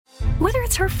Whether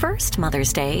it's her first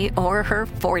Mother's Day or her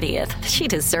 40th, she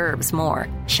deserves more.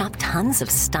 Shop tons of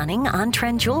stunning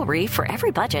on-trend jewelry for every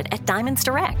budget at Diamonds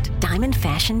Direct. Diamond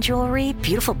fashion jewelry,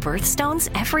 beautiful birthstones,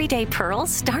 everyday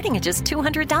pearls starting at just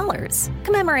 $200.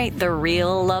 Commemorate the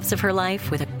real loves of her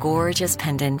life with a gorgeous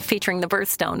pendant featuring the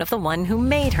birthstone of the one who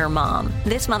made her mom.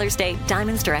 This Mother's Day,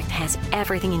 Diamonds Direct has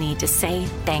everything you need to say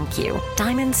thank you.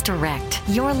 Diamonds Direct.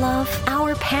 Your love,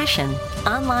 our passion.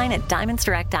 Online at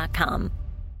diamondsdirect.com.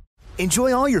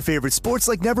 Enjoy all your favorite sports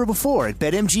like never before at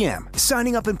BetMGM.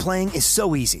 Signing up and playing is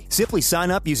so easy. Simply sign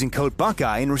up using code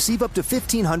Buckeye and receive up to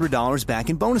 $1,500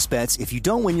 back in bonus bets if you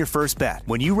don't win your first bet.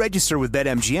 When you register with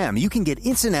BetMGM, you can get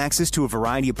instant access to a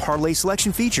variety of parlay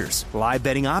selection features, live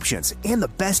betting options, and the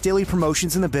best daily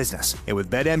promotions in the business. And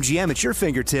with BetMGM at your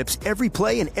fingertips, every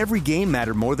play and every game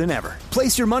matter more than ever.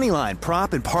 Place your moneyline,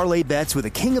 prop, and parlay bets with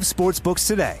the king of sportsbooks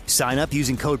today. Sign up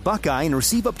using code Buckeye and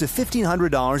receive up to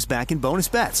 $1,500 back in bonus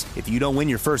bets if you don't win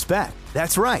your first bet.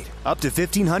 That's right, up to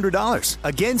 $1,500.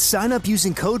 Again, sign up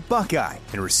using code Buckeye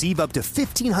and receive up to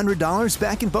 $1,500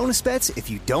 back in bonus bets if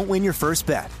you don't win your first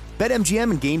bet.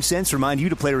 BetMGM and GameSense remind you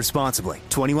to play responsibly.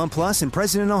 21 plus and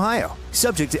present in Ohio.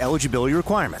 Subject to eligibility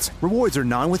requirements. Rewards are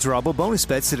non-withdrawable bonus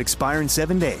bets that expire in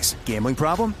 7 days. Gambling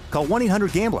problem? Call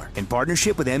 1-800-GAMBLER in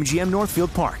partnership with MGM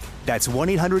Northfield Park. That's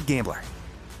 1-800-GAMBLER.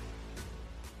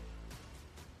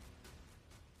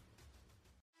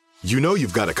 You know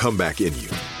you've got a comeback in you.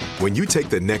 When you take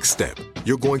the next step,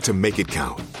 you're going to make it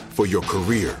count. For your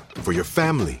career, for your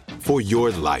family, for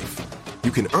your life. You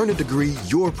can earn a degree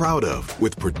you're proud of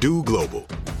with Purdue Global.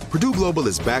 Purdue Global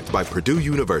is backed by Purdue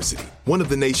University, one of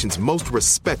the nation's most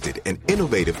respected and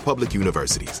innovative public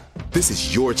universities. This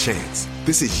is your chance.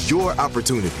 This is your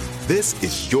opportunity. This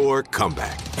is your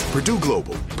comeback. Purdue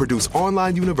Global, Purdue's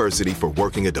online university for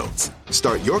working adults.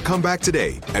 Start your comeback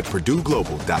today at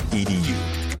purdueglobal.edu.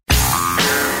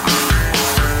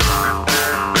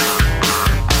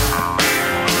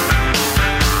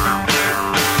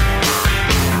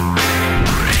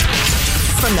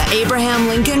 From the Abraham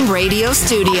Lincoln Radio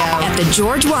Studio at the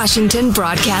George Washington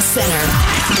Broadcast Center,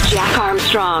 Jack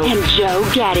Armstrong and Joe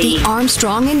Getty. The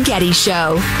Armstrong and Getty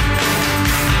Show.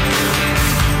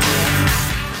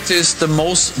 It is the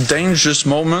most dangerous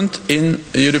moment in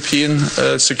European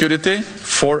security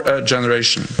for a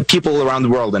generation. People around the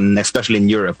world, and especially in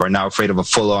Europe, are now afraid of a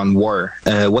full-on war.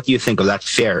 What do you think of that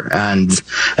fear, and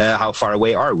how far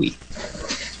away are we?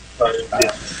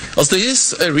 Well, there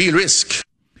is a real risk.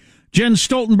 Jens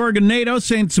Stoltenberg and NATO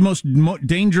saying it's the most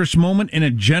dangerous moment in a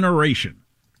generation.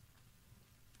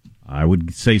 I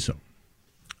would say so.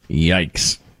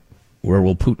 Yikes. Where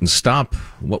will Putin stop?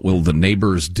 What will the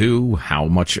neighbors do? How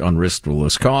much unrest will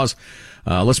this cause?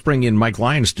 Let's bring in Mike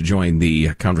Lyons to join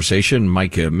the conversation.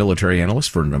 Mike, a military analyst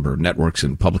for a number of networks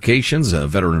and publications, a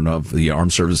veteran of the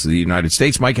Armed Services of the United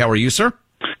States. Mike, how are you, sir?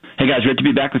 Hey, guys. Great to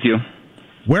be back with you.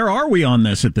 Where are we on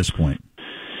this at this point?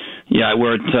 Yeah,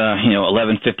 we're at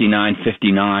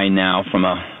 11:59 now from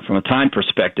a time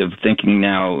perspective. Thinking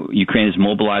now Ukraine has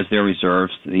mobilized their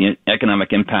reserves. The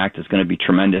economic impact is going to be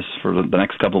tremendous for the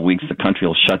next couple of weeks. The country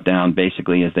will shut down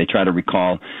basically as they try to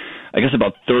recall, I guess,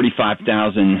 about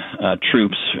 35,000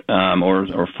 troops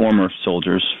or former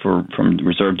soldiers from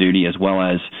reserve duty, as well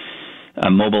as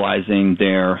mobilizing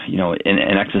their,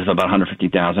 in excess of about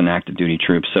 150,000 active duty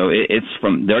troops. So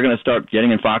they're going to start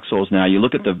getting in foxholes now. You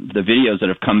look at the videos that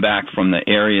have come back from the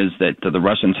areas that the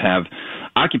Russians have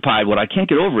occupied. What I can't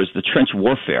get over is the trench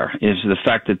warfare, is the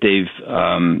fact that they've,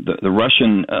 the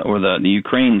Russian or the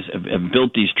Ukrainians have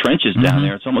built these trenches down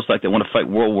there. It's almost like they want to fight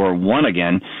World War I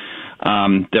again.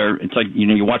 It's like,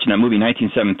 you're watching that movie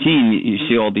 1917, you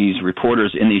see all these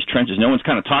reporters in these trenches. No one's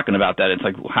kind of talking about that. It's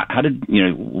like, why did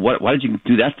you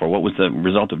do that for? What was the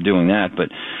result of doing that?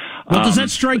 But does that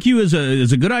strike you as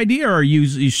a good idea, or are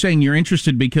you saying you're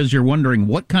interested because you're wondering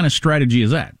what kind of strategy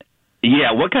is that?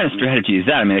 Yeah, what kind of strategy is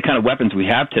that? I mean, the kind of weapons we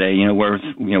have today, where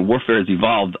warfare has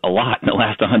evolved a lot in the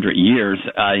last 100 years.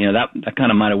 That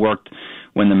kind of might have worked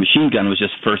when the machine gun was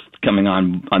just first coming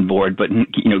on board. But,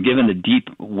 given the deep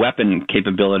weapon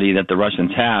capability that the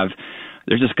Russians have,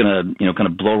 they're just going to, kind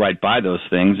of blow right by those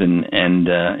things and kind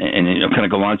of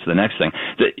go on to the next thing.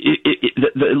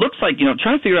 It looks like,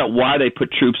 trying to figure out why they put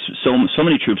so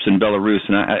many troops in Belarus,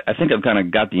 and I think I've kind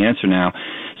of got the answer now.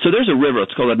 So there's a river,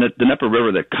 it's called the Dnieper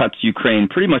River, that cuts Ukraine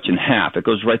pretty much in half. It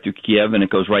goes right through Kiev, and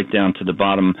it goes right down to the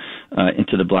bottom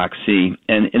into the Black Sea.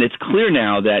 And it's clear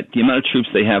now that the amount of troops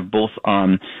they have both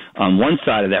on one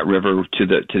side of that river to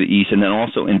the east, and then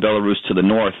also in Belarus to the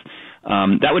north,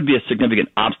 That would be a significant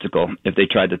obstacle if they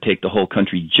tried to take the whole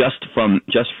country just from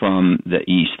the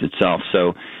east itself.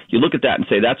 So you look at that and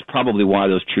say that's probably why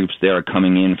those troops there are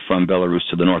coming in from Belarus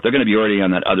to the north. They're going to be already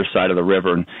on that other side of the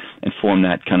river and form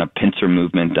that kind of pincer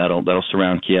movement that'll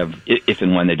surround Kiev if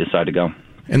and when they decide to go.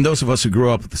 And those of us who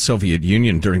grew up with the Soviet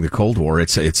Union during the Cold War,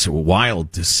 it's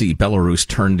wild to see Belarus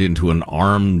turned into an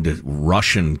armed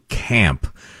Russian camp.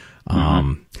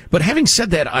 But having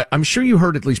said that, I'm sure you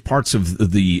heard at least parts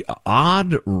of the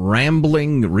odd,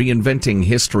 rambling, reinventing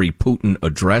history Putin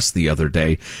addressed the other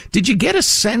day. Did you get a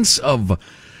sense of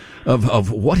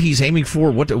what he's aiming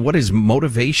for, what his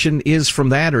motivation is from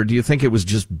that, or do you think it was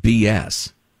just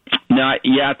BS? No, I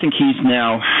think he's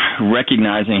now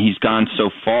recognizing he's gone so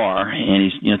far, and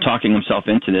he's talking himself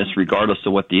into this, regardless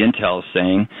of what the intel is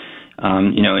saying.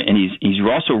 And he's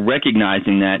also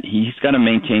recognizing that he's got to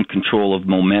maintain control of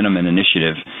momentum and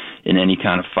initiative in any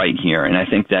kind of fight here. And I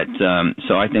think that,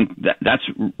 that's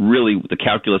really the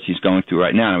calculus he's going through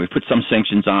right now. And we've put some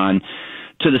sanctions on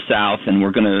to the south, and we're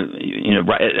going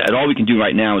to, all we can do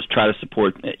right now is try to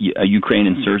support a Ukraine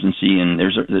insurgency. And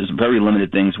there's very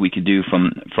limited things we could do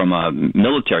from a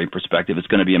military perspective. It's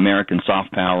going to be American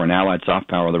soft power and allied soft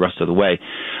power the rest of the way.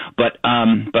 But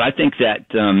I think that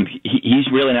he's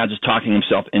really now just talking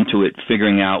himself into it,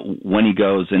 figuring out when he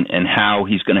goes and how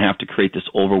he's going to have to create this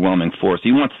overwhelming force.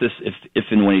 He wants this, if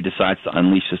and when he decides to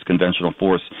unleash this conventional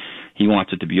force, he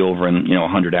wants it to be over in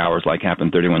 100 hours, like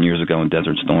happened 31 years ago in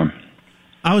Desert Storm.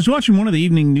 I was watching one of the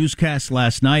evening newscasts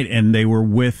last night, and they were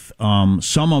with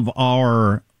some of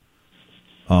our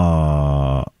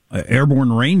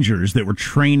airborne rangers that were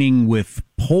training with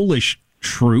Polish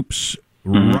troops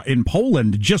in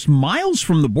Poland, just miles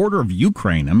from the border of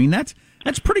Ukraine. I mean, that's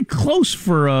pretty close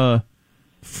for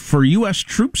U.S.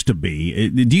 troops to be.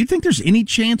 Do you think there's any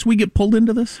chance we get pulled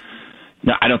into this?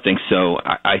 No, I don't think so.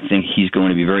 I think he's going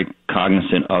to be very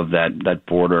cognizant of that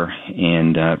border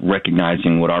and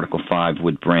recognizing what Article 5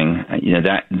 would bring.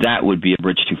 That would be a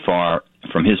bridge too far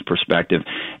from his perspective.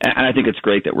 And I think it's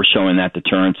great that we're showing that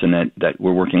deterrence and that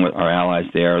we're working with our allies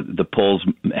there. The Poles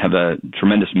have a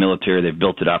tremendous military. They've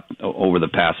built it up over the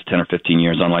past 10 or 15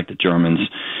 years, unlike the Germans,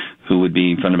 who would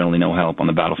be fundamentally no help on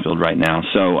the battlefield right now.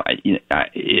 So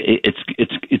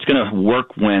it's going to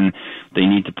work when they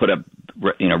need to put up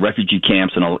refugee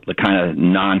camps and all the kind of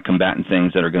non-combatant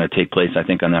things that are going to take place, I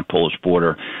think, on that Polish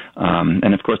border.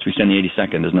 And of course, we send the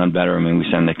 82nd. There's none better. I mean,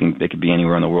 they could be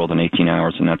anywhere in the world in 18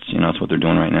 hours, and that's what they're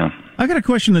doing right now. I got a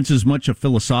question that's as much a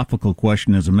philosophical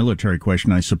question as a military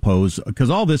question, I suppose, because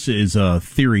all this is a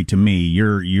theory to me.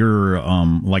 You're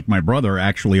like my brother,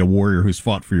 actually a warrior who's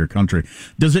fought for your country.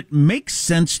 Does it make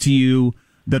sense to you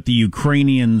that the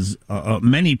Ukrainians,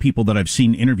 many people that I've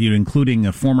seen interviewed, including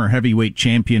a former heavyweight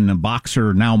champion, a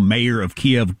boxer, now mayor of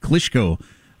Kiev, Klitschko,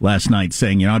 last night,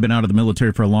 saying, I've been out of the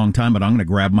military for a long time, but I'm going to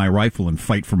grab my rifle and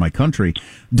fight for my country.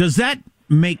 Does that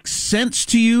make sense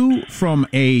to you from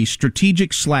a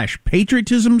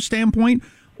strategic/patriotism standpoint,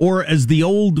 or as the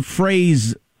old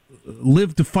phrase,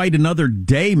 live to fight another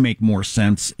day, make more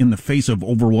sense in the face of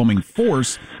overwhelming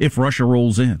force if Russia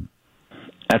rolls in?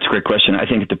 That's a great question. I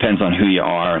think it depends on who you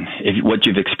are, what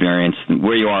you've experienced,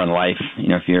 where you are in life.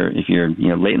 If you're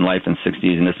late in life in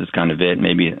 60s and this is kind of it,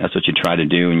 maybe that's what you try to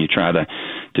do, and you try to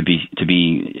be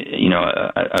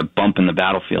a bump in the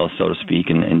battlefield, so to speak,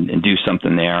 and do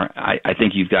something there. I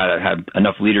think you've got to have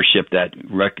enough leadership that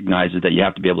recognizes that you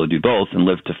have to be able to do both and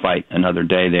live to fight another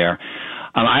day there.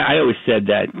 I always said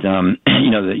that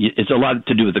it's a lot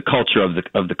to do with the culture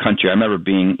of the country. I remember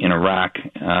being in Iraq,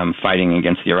 fighting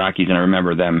against the Iraqis, and I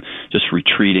remember them just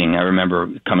retreating. I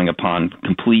remember coming upon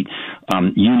complete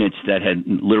units that had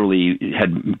literally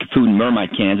had food in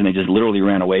Mermite cans, and they just literally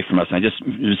ran away from us. And I just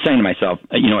was saying to myself,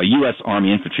 a U.S.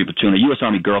 Army infantry platoon, a U.S.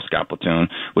 Army Girl Scout platoon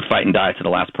would fight and die to the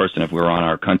last person if we were on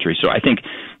our country. So I think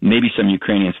maybe some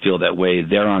Ukrainians feel that way.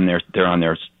 They're on their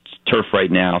turf right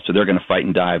now, so they're going to fight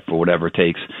and die for whatever it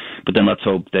takes. But then let's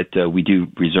hope that we do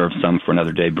reserve some for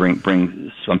another day,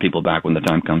 bring some people back when the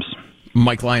time comes.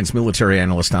 Mike Lyons, military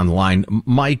analyst on the line.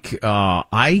 Mike,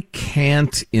 I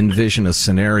can't envision a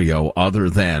scenario other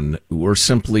than we're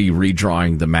simply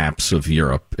redrawing the maps of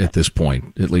Europe at this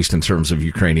point, at least in terms of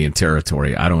Ukrainian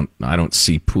territory. I don't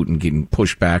see Putin getting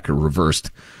pushed back or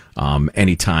reversed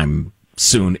anytime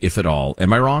soon, if at all.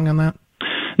 Am I wrong on that?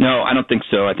 No, I don't think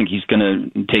so. I think he's going to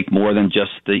take more than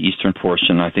just the eastern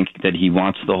portion. I think that he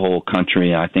wants the whole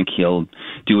country. I think he'll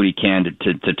do what he can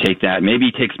to take that. Maybe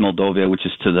he takes Moldova, which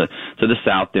is to the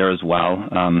south there as well.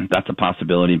 That's a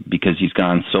possibility because he's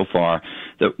gone so far.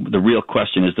 The real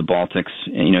question is the Baltics.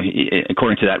 You know,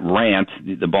 according to that rant,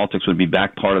 the Baltics would be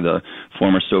back part of the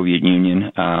former Soviet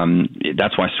Union.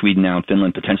 That's why Sweden now and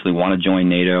Finland potentially want to join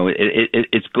NATO.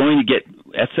 It's going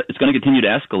to continue to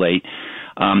escalate.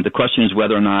 The question is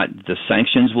whether or not the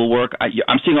sanctions will work.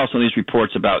 I'm seeing also these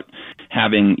reports about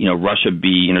having, Russia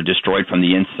be, destroyed from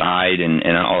the inside and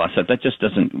all that stuff. That just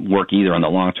doesn't work either on the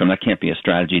long term. That can't be a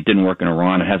strategy. It didn't work in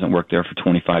Iran. It hasn't worked there for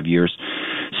 25 years.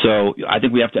 So I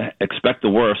think we have to expect the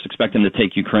worst, expect them to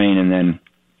take Ukraine and then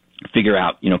figure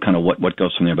out, kind of what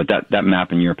goes from there. But that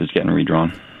map in Europe is getting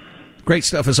redrawn. Great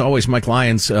stuff as always, Mike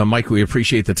Lyons. Mike, we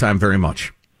appreciate the time very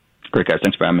much. Great, guys.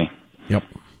 Thanks for having me. Yep.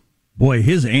 Boy,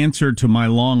 his answer to my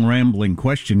long rambling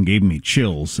question gave me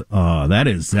chills. That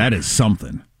is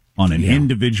something on an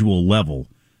individual level.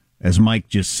 As Mike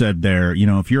just said there,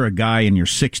 if you're a guy in your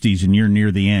 60s and you're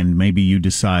near the end, maybe you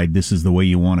decide this is the way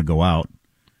you want to go out.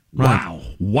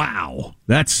 Right. Wow.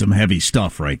 That's some heavy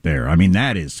stuff right there. I mean,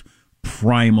 that is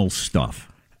primal stuff.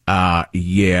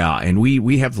 Yeah, and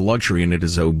we have the luxury, and it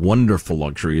is a wonderful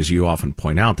luxury, as you often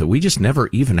point out, that we just never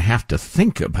even have to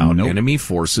think about enemy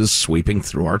forces sweeping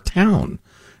through our town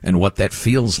and what that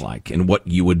feels like and what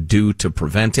you would do to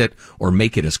prevent it or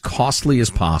make it as costly as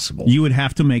possible. You would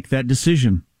have to make that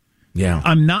decision. Yeah.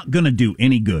 I'm not going to do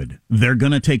any good. They're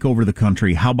going to take over the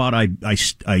country. How about I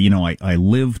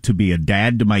live to be a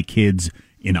dad to my kids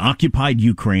in occupied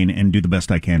Ukraine and do the best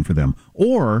I can for them.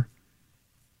 Or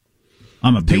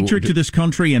I'm a patriot to this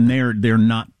country, and they're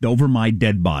not over my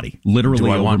dead body. Literally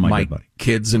over over my dead body.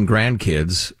 Kids and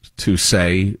grandkids to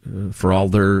say, for all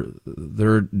their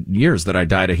years, that I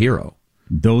died a hero?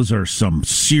 Those are some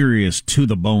serious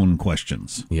to-the-bone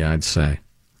questions. Yeah, I'd say.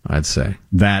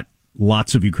 That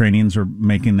lots of Ukrainians are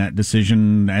making that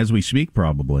decision as we speak,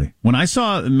 probably. When I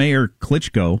saw Mayor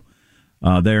Klitschko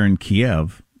there in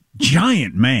Kiev,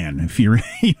 giant man, if you're,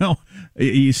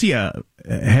 you see a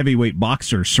heavyweight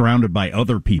boxer surrounded by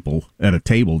other people at a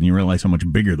table, and you realize how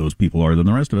much bigger those people are than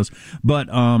the rest of us. But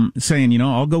saying,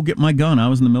 I'll go get my gun. I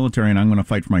was in the military, and I'm going to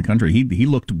fight for my country. He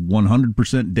looked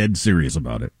 100% dead serious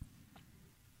about it.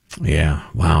 Yeah,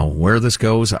 wow. Where this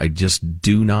goes, I just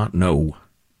do not know.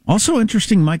 Also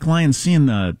interesting, Mike Lyons seeing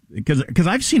because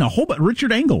I've seen a whole bunch.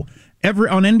 Richard Engel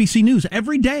on NBC News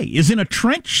every day is in a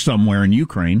trench somewhere in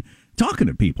Ukraine talking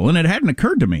to people, and it hadn't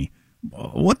occurred to me.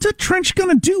 What's a trench going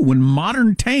to do when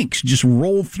modern tanks just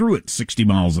roll through it 60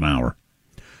 miles an hour?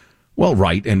 Well,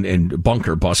 right, and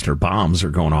bunker buster bombs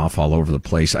are going off all over the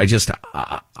place.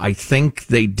 I think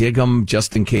they dig them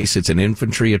just in case it's an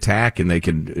infantry attack and they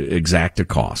can exact a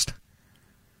cost.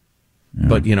 Yeah.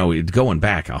 But, going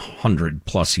back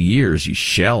 100+ years, you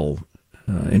shell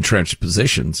entrenched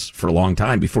positions for a long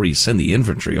time before you send the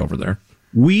infantry over there.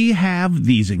 We have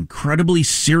these incredibly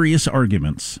serious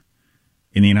arguments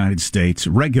in the United States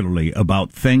regularly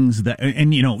about things that,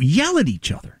 and yell at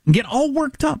each other and get all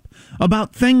worked up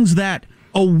about things that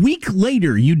a week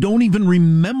later you don't even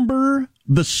remember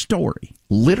the story.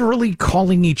 Literally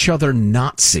calling each other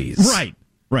Nazis.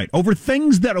 Right. Over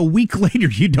things that a week later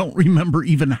you don't remember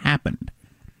even happened.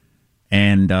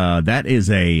 And that is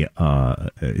it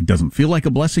doesn't feel like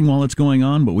a blessing while it's going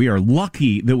on, but we are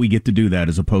lucky that we get to do that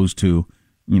as opposed to,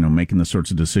 making the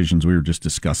sorts of decisions we were just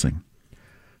discussing.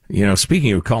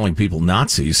 Speaking of calling people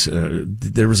Nazis,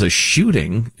 there was a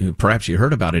shooting, perhaps you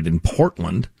heard about it, in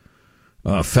Portland.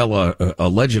 A fella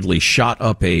allegedly shot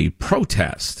up a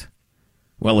protest.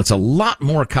 Well, it's a lot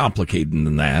more complicated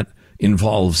than that.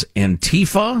 Involves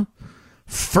Antifa,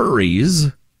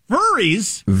 furries.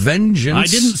 Furries? Vengeance. I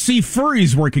didn't see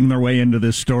furries working their way into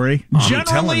this story.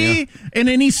 Generally, in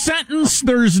any sentence,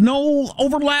 there's no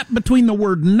overlap between the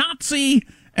word Nazi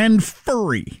and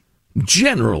furry.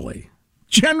 Generally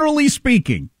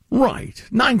speaking. Right.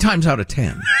 9 times out of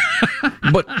 10.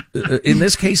 But in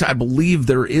this case, I believe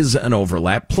there is an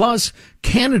overlap. Plus,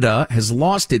 Canada has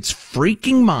lost its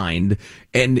freaking mind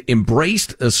and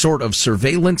embraced a sort of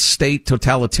surveillance state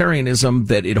totalitarianism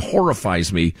that it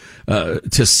horrifies me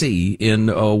to see in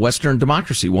a Western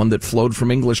democracy, one that flowed from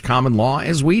English common law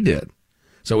as we did.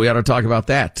 So we ought to talk about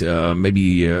that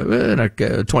maybe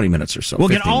in 20 minutes or so. We'll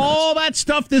get all that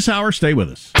stuff this hour. Stay with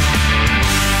us.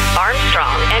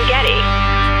 Armstrong and Getty.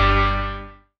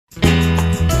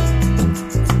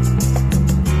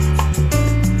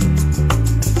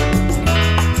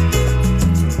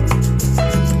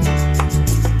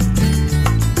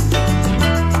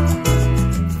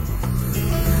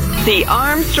 The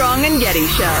Armstrong and Getty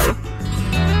Show.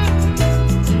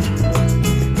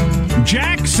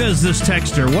 Jack says this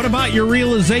texter, what about your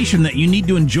realization that you need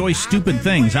to enjoy stupid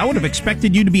things? I would have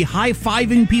expected you to be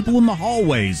high-fiving people in the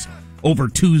hallways over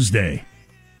Tuesday.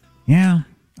 Yeah,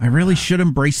 I really should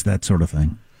embrace that sort of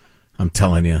thing. I'm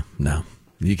telling you, no.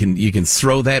 You can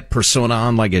throw that persona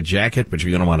on like a jacket, but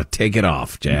you're going to want to take it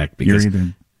off, Jack. Because you're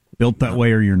either built that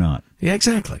way or you're not. Yeah,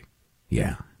 exactly.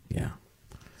 Yeah.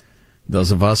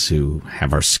 Those of us who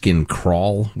have our skin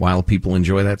crawl while people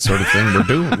enjoy that sort of thing, we're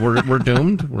doomed. We're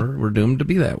doomed. We're doomed to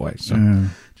be that way. So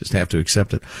just have to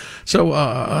accept it. So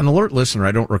an alert listener,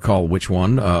 I don't recall which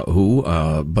one,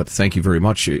 but thank you very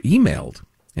much, emailed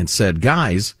and said,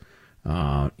 guys,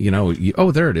 there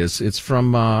it is. It's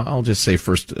from, I'll just say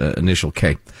first initial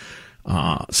K.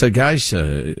 Said, guys,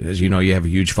 as you know, you have a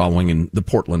huge following in the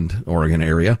Portland, Oregon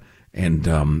area,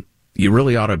 and you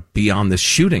really ought to be on this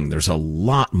shooting. There's a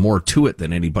lot more to it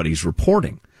than anybody's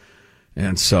reporting.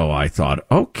 And so I thought,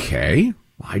 okay,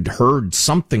 I'd heard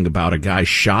something about a guy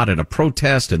shot at a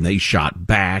protest and they shot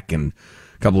back and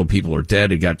a couple of people are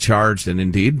dead. He got charged. And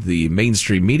indeed, the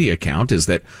mainstream media account is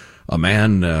that a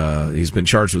man, he's been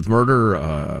charged with murder.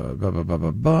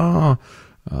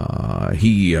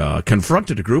 He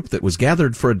confronted a group that was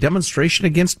gathered for a demonstration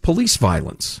against police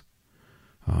violence.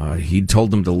 He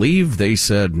told them to leave. They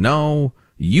said, no,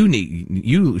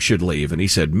 you should leave. And he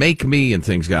said, make me, and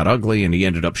things got ugly. And he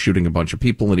ended up shooting a bunch of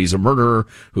people. And he's a murderer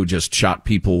who just shot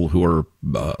people who are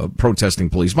protesting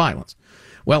police violence.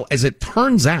 Well, as it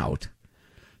turns out,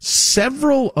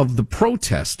 several of the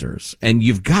protesters, and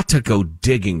you've got to go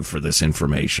digging for this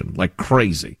information like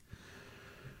crazy.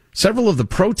 Several of the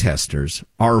protesters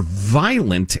are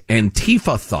violent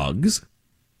Antifa thugs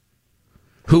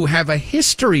who have a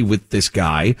history with this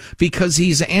guy because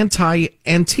he's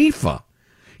anti-Antifa.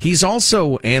 He's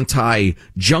also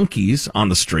anti-junkies on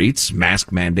the streets,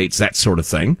 mask mandates, that sort of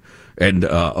thing. And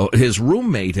his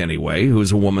roommate, anyway,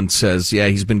 who's a woman, says, yeah,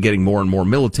 he's been getting more and more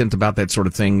militant about that sort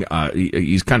of thing.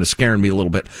 He's kind of scaring me a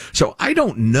little bit. So I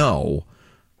don't know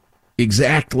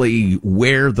exactly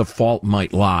where the fault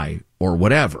might lie or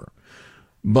whatever.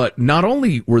 But not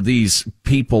only were these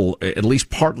people at least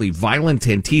partly violent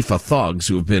Antifa thugs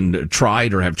who have been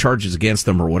tried or have charges against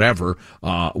them or whatever,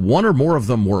 one or more of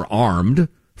them were armed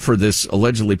for this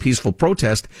allegedly peaceful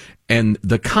protest, and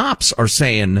the cops are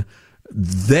saying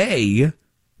the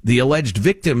alleged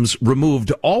victims,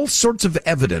 removed all sorts of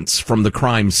evidence from the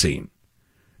crime scene.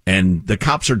 And the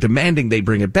cops are demanding they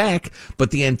bring it back,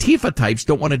 but the Antifa types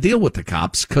don't want to deal with the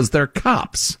cops because they're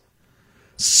cops.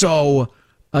 So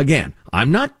again,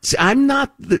 I'm not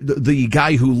the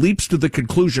guy who leaps to the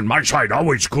conclusion, my side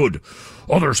always good,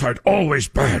 other side always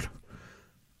bad.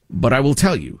 But I will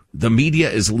tell you, the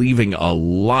media is leaving a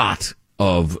lot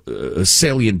of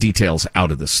salient details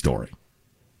out of this story.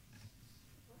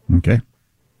 Okay.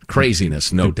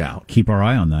 Craziness, no doubt. Keep our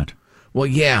eye on that. Well,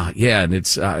 yeah, and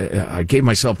it's I gave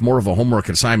myself more of a homework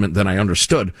assignment than I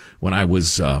understood when I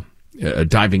was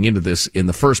diving into this in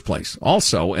the first place.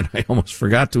 Also, and I almost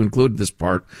forgot to include this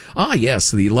part,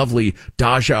 yes, the lovely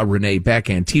Daja Renee Beck,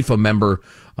 Antifa member,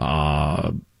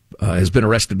 has been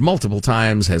arrested multiple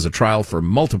times, has a trial for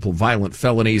multiple violent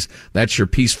felonies. That's your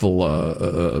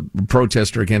peaceful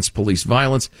protester against police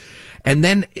violence. And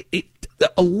then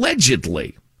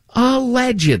allegedly,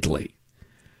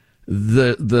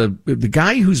 the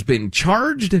guy who's been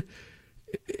charged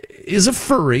is a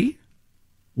furry.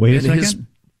 Wait a second.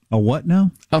 A what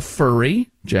now? A furry,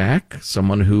 Jack.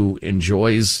 Someone who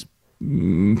enjoys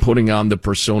putting on the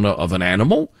persona of an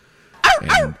animal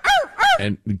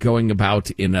and going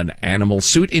about in an animal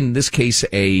suit. In this case,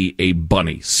 a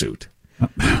bunny suit.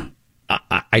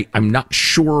 I'm not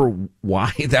sure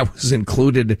why that was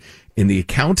included in the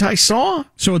account I saw.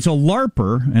 So it's a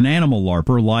LARPer, an animal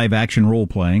LARPer, live action role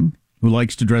playing, who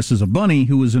likes to dress as a bunny,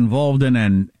 who was involved in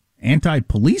an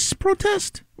anti-police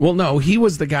protest? Well, no, he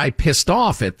was the guy pissed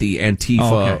off at the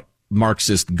Antifa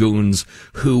Marxist goons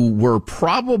who were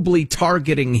probably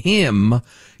targeting him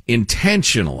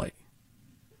intentionally.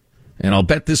 And I'll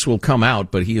bet this will come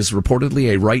out, but he is reportedly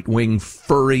a right-wing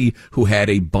furry who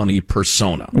had a bunny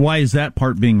persona. Why is that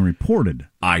part being reported?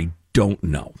 I don't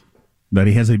know. That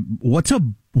he has what's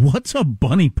a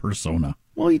bunny persona?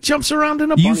 Well, he jumps around in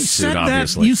a bunny suit,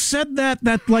 obviously. You said that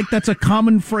like that's a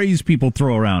common phrase people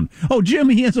throw around. Oh, Jim,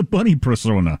 he has a bunny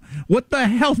persona. What the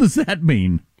hell does that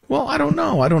mean? Well, I don't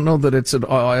know. I don't know that it's at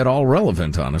all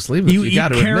relevant, honestly. But you got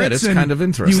to admit, it's kind of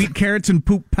interesting. You eat carrots and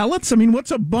poop pellets? I mean,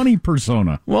 what's a bunny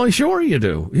persona? Well, sure you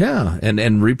do. Yeah,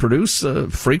 and reproduce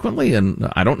frequently,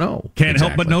 and I don't know. Can't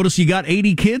help but notice you got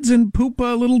 80 kids and poop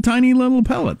tiny little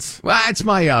pellets. Well, it's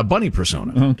my bunny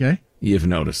persona. Okay. You've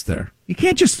noticed there. You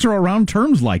can't just throw around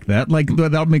terms like that.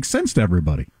 That makes sense to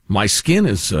everybody. My skin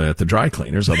is at the dry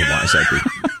cleaners. Otherwise, I'd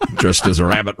be dressed as a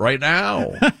rabbit right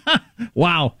now.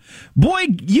 Wow. Boy,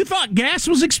 you thought gas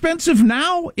was expensive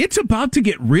now? It's about to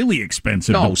get really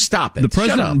expensive. No, stop it. The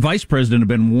president and vice president have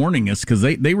been warning us because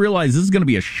they realize this is going to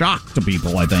be a shock to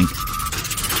people, I think.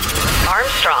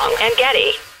 Armstrong and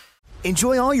Getty.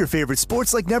 Enjoy all your favorite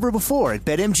sports like never before at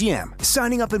BetMGM.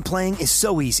 Signing up and playing is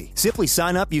so easy. Simply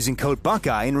sign up using code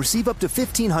Buckeye and receive up to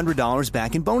 $1,500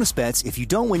 back in bonus bets if you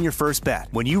don't win your first bet.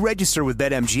 When you register with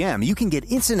BetMGM, you can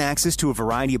get instant access to a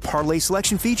variety of parlay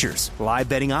selection features, live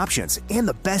betting options, and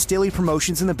the best daily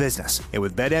promotions in the business. And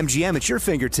with BetMGM at your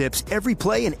fingertips, every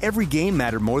play and every game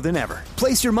matter more than ever.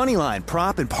 Place your moneyline,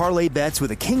 prop, and parlay bets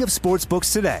with the king of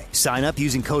sportsbooks today. Sign up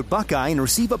using code Buckeye and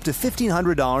receive up to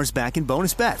 $1,500 back in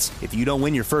bonus bets if you don't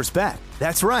win your first bet.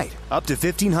 That's right, up to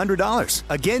 $1,500.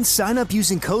 Again, sign up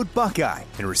using code Buckeye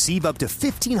and receive up to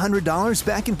 $1,500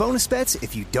 back in bonus bets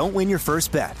if you don't win your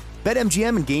first bet.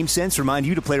 BetMGM and GameSense remind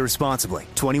you to play responsibly.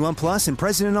 21 plus and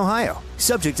present in Ohio.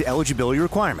 Subject to eligibility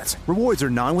requirements. Rewards are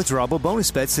non-withdrawable bonus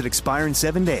bets that expire in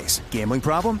 7 days. Gambling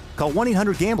problem? Call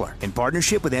 1-800-GAMBLER in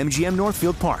partnership with MGM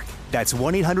Northfield Park. That's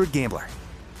 1-800-GAMBLER.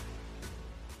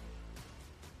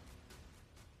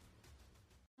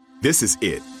 This is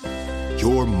it.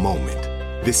 Your moment.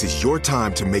 This is your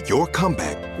time to make your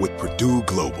comeback with Purdue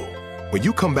Global. When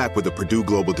you come back with a Purdue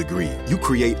Global degree, you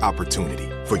create opportunity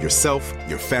for yourself,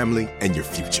 your family, and your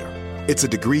future. It's a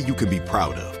degree you can be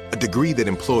proud of, a degree that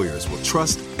employers will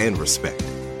trust and respect.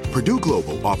 Purdue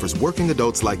Global offers working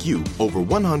adults like you over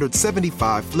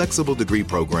 175 flexible degree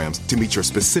programs to meet your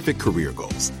specific career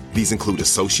goals. These include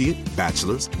associate,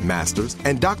 bachelor's, master's,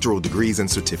 and doctoral degrees and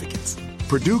certificates.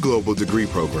 Purdue Global degree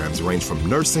programs range from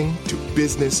nursing to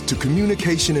business to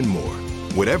communication and more.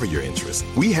 Whatever your interest,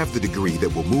 we have the degree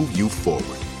that will move you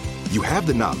forward. You have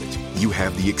the knowledge, you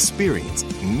have the experience.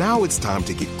 Now it's time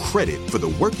to get credit for the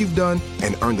work you've done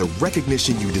and earn the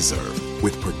recognition you deserve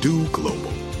with Purdue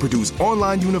Global, Purdue's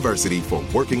online university for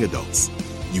working adults.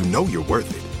 You know you're worth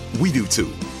it. We do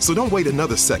too. So don't wait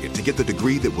another second to get the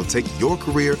degree that will take your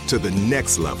career to the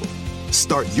next level.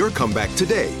 Start your comeback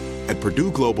today at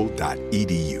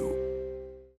purdueglobal.edu.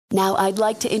 Now I'd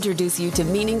like to introduce you to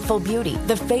Meaningful Beauty,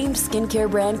 the famed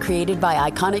skincare brand created by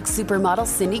iconic supermodel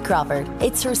Cindy Crawford.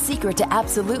 It's her secret to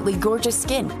absolutely gorgeous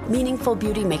skin. Meaningful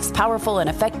Beauty makes powerful and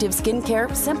effective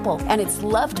skincare simple, and it's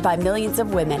loved by millions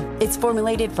of women. It's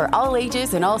formulated for all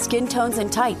ages and all skin tones and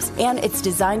types, and it's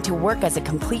designed to work as a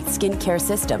complete skincare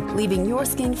system, leaving your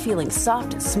skin feeling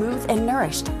soft, smooth, and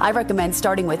nourished. I recommend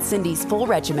starting with Cindy's full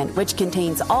regimen, which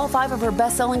contains all 5 of her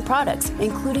best-selling products,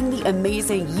 including the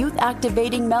amazing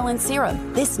youth-activating Melon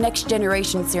Serum. This next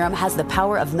generation serum has the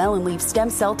power of melon leaf stem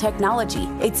cell technology.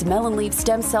 It's melon leaf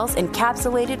stem cells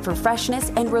encapsulated for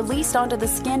freshness and released onto the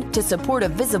skin to support a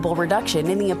visible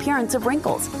reduction in the appearance of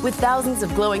wrinkles. With thousands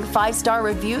of glowing 5-star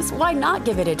reviews, why not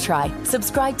give it a try?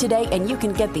 Subscribe today and you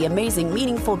can get the amazing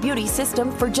Meaningful Beauty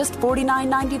system for just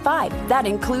 $49.95. That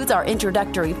includes our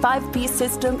introductory 5-piece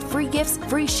system, free gifts,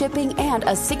 free shipping, and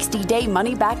a 60-day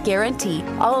money-back guarantee.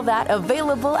 All of that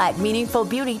available at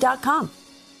meaningfulbeauty.com.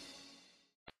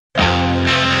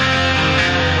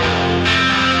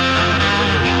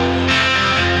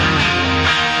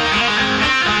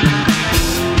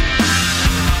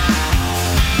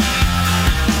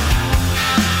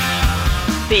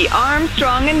 The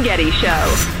Armstrong and Getty Show.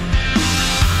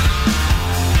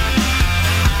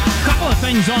 A couple of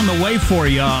things on the way for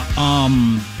you.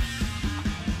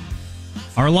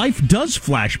 Our life does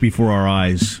flash before our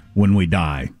eyes when we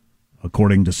die,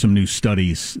 according to some new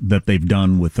studies that they've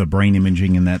done with the brain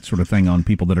imaging and that sort of thing on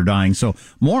people that are dying. So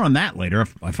more on that later.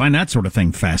 I find that sort of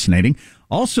thing fascinating.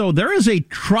 Also, there is a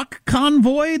truck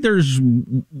convoy. There's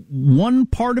one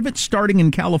part of it starting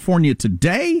in California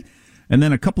today, and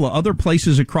then a couple of other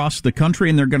places across the country,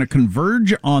 and they're going to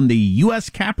converge on the U.S.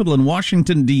 Capitol in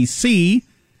Washington, D.C.,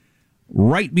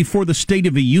 right before the State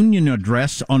of the Union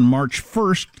address on March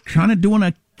 1st, kind of doing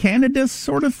a Canada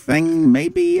sort of thing,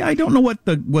 maybe. I don't know what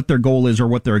their goal is or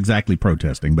what they're exactly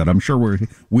protesting, but I'm sure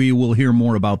we will hear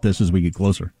more about this as we get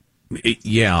closer.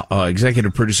 Yeah,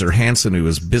 executive producer Hanson, who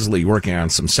is busily working on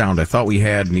some sound I thought we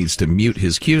had, needs to mute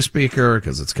his cue speaker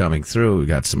because it's coming through. We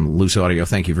got some loose audio.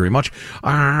 Thank you very much.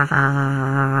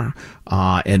 And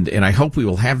I hope we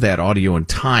will have that audio in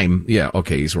time. Yeah,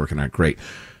 okay, he's working on it. Great.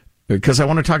 Because I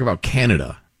want to talk about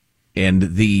Canada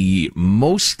and the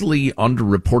mostly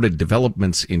underreported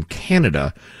developments in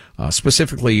Canada,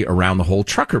 specifically around the whole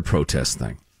trucker protest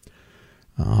thing.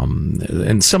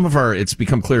 And it's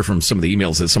become clear from some of the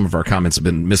emails that some of our comments have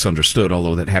been misunderstood,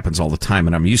 although that happens all the time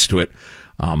and I'm used to it.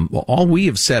 All we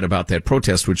have said about that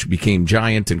protest, which became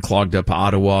giant and clogged up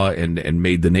Ottawa and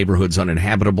made the neighborhoods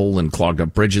uninhabitable and clogged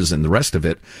up bridges and the rest of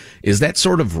it, is that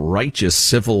sort of righteous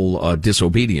civil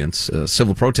disobedience,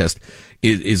 civil protest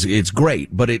is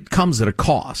great, but it comes at a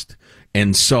cost.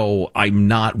 And so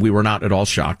we were not at all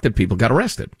shocked that people got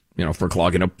arrested, for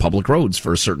clogging up public roads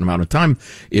for a certain amount of time.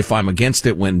 If I'm against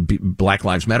it when Black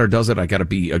Lives Matter does it, I got to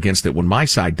be against it when my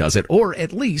side does it, or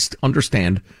at least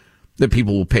understand that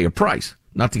people will pay a price.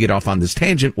 Not to get off on this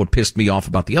tangent, what pissed me off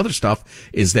about the other stuff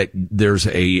is that there's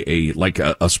a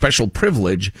special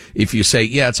privilege if you say,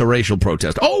 yeah, it's a racial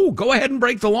protest. Oh, go ahead and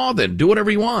break the law then. Do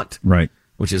whatever you want. Right.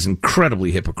 Which is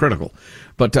incredibly hypocritical.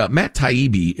 But Matt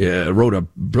Taibbi wrote a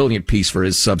brilliant piece for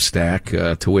his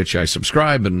Substack, to which I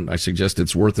subscribe, and I suggest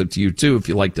it's worth it to you too if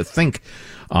you like to think.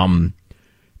 And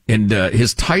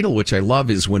his title, which I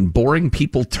love, is When Boring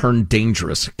People Turn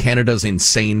Dangerous, Canada's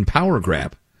Insane Power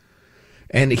Grab.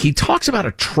 And he talks about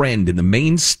a trend in the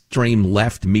mainstream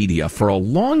left media for a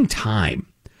long time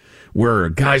where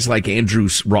guys like Andrew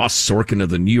Ross Sorkin of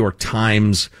the New York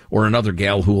Times or another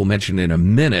gal who we'll mention in a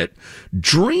minute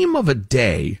dream of a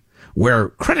day where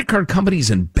credit card companies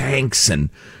and banks and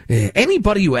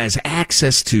anybody who has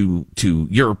access to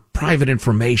your private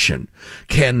information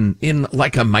can, in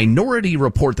like a Minority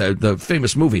Report, the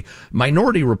famous movie,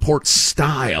 Minority Report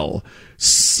style,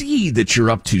 see that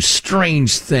you're up to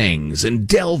strange things and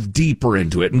delve deeper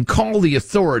into it and call the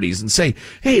authorities and say,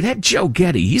 hey, that Joe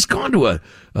Getty, he's gone to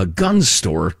a gun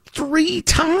store 3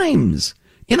 times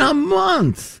in a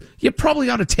month. You probably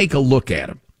ought to take a look at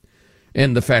him.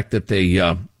 And the fact that they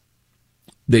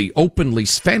openly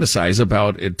fantasize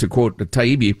about, to quote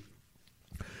Taibbi,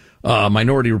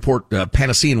 Minority Report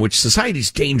panacea in which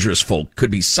society's dangerous folk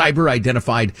could be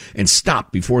cyber-identified and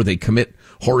stopped before they commit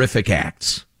horrific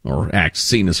acts, or acts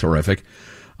seen as horrific.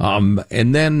 And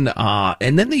then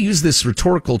they use this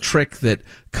rhetorical trick that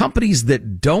companies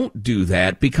that don't do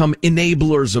that become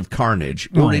enablers of carnage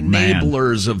or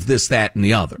enablers of this, that, and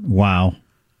the other. Wow.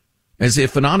 As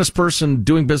if an honest person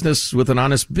doing business with an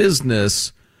honest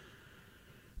business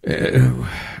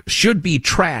should be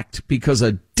tracked because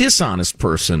a dishonest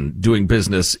person doing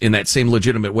business in that same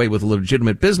legitimate way with a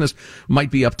legitimate business might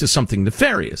be up to something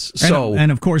nefarious.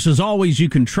 And of course, as always, you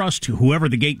can trust whoever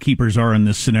the gatekeepers are in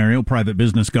this scenario, private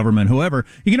business, government, whoever.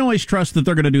 You can always trust that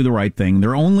they're going to do the right thing.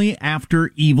 They're only after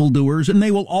evildoers, and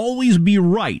they will always be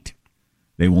right.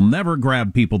 They will never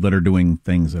grab people that are doing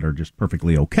things that are just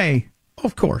perfectly okay.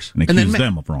 Of course. And accuse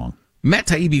them of wrong. Matt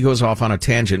Taibbi goes off on a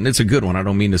tangent, and it's a good one. I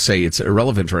don't mean to say it's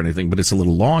irrelevant or anything, but it's a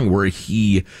little long, where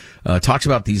he talks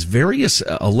about these various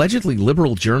allegedly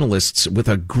liberal journalists with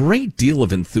a great deal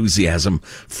of enthusiasm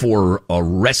for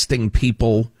arresting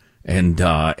people and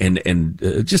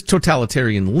just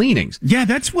totalitarian leanings. Yeah,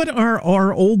 that's what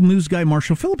our old news guy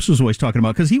Marshall Phillips was always talking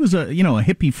about, because he was a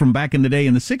hippie from back in the day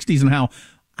in the 60s, and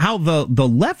how the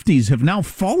lefties have now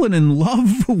fallen in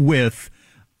love with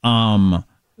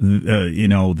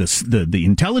the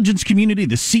intelligence community,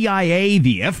 the CIA,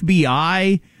 the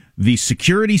FBI, the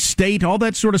security state, all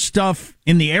that sort of stuff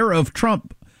in the era of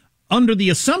Trump, under the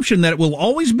assumption that it will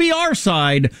always be our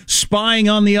side spying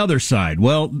on the other side.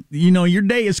 Well, your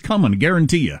day is coming, I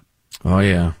guarantee you. Oh,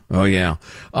 yeah.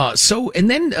 And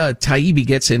then Taibbi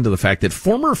gets into the fact that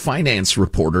former finance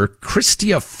reporter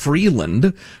Chrystia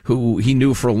Freeland, who he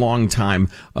knew for a long time,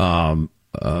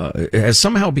 has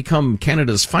somehow become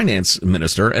Canada's finance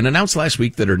minister, and announced last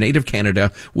week that her native Canada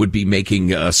would be making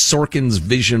Sorkin's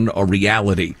vision a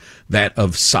reality, that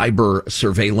of cyber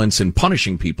surveillance and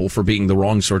punishing people for being the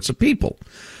wrong sorts of people.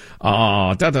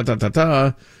 At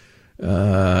the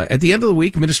end of the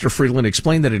week, Minister Freeland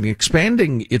explained that in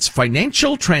expanding its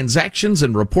Financial Transactions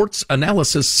and Reports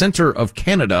Analysis Centre of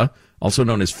Canada, also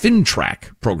known as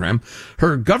FinTrack program,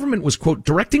 her government was, quote,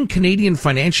 directing Canadian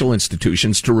financial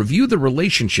institutions to review the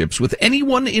relationships with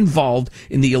anyone involved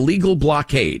in the illegal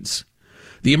blockades.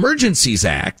 The Emergencies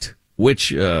Act, which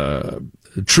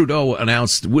Trudeau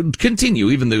announced would continue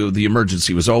even though the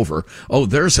emergency was over. Oh,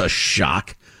 there's a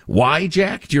shock. Why,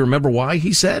 Jack? Do you remember why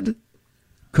he said?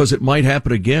 Because it might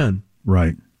happen again.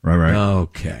 Right.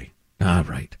 Okay. All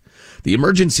right. The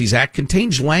Emergencies Act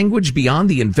contains language beyond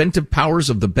the inventive powers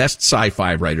of the best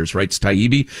sci-fi writers, writes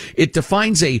Taibbi. It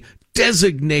defines a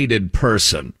designated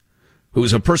person who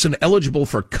is a person eligible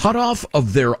for cutoff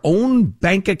of their own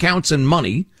bank accounts and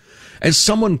money as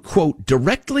someone, quote,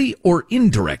 directly or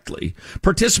indirectly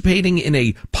participating in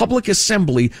a public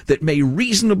assembly that may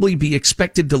reasonably be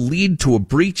expected to lead to a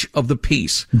breach of the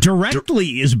peace.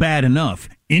 Directly is bad enough.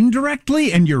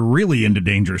 Indirectly, and you're really into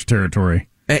dangerous territory.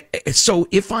 So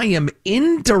if I am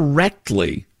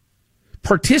indirectly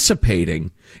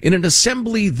participating in an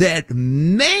assembly that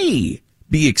may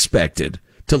be expected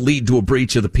to lead to a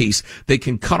breach of the peace, they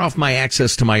can cut off my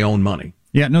access to my own money.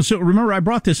 Yeah, no, so remember I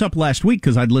brought this up last week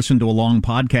because I'd listened to a long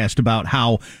podcast about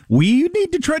how we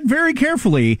need to tread very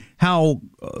carefully how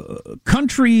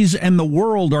countries and the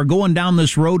world are going down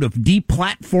this road of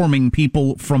deplatforming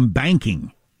people from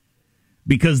banking.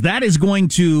 Because that is going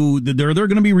to, there are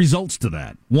going to be results to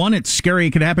that. One, it's scary,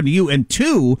 it could happen to you. And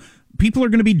two, people are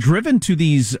going to be driven to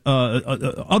these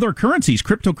other currencies,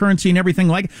 cryptocurrency and everything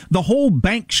like that. The whole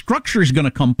bank structure is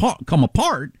going to come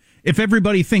apart if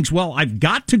everybody thinks, well, I've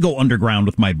got to go underground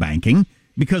with my banking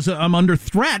because I'm under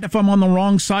threat if I'm on the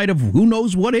wrong side of who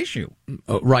knows what issue.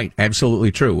 Right, absolutely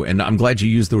true. And I'm glad you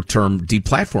used the term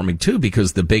deplatforming, too,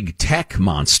 because the big tech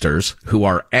monsters, who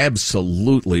are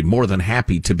absolutely more than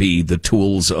happy to be the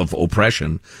tools of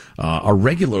oppression, are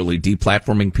regularly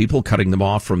deplatforming people, cutting them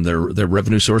off from their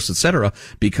revenue source, et cetera,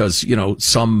 because, you know,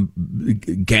 some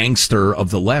gangster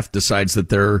of the left decides that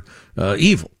they're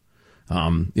evil.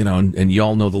 You know, and you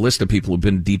all know the list of people who've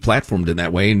been deplatformed in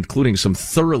that way, including some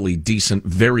thoroughly decent,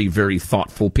 very, very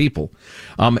thoughtful people.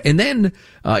 And then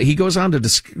he goes on to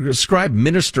describe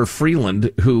Minister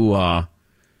Freeland, who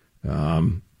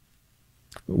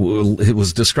it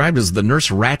was described as the Nurse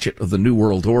Ratched of the New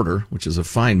World Order, which is a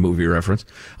fine movie reference.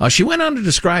 She went on to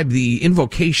describe the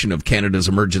invocation of Canada's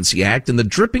Emergency Act and the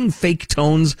dripping fake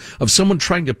tones of someone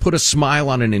trying to put a smile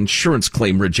on an insurance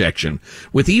claim rejection,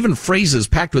 with even phrases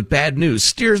packed with bad news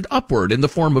steered upward in the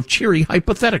form of cheery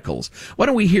hypotheticals. Why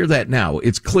don't we hear that now?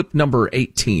 It's clip number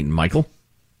 18, Michael.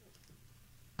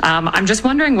 I'm just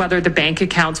wondering whether the bank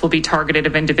accounts will be targeted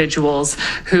of individuals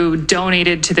who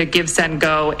donated to the Give, Send,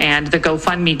 Go and the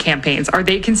GoFundMe campaigns. Are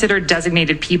they considered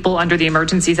designated people under the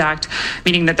Emergencies Act,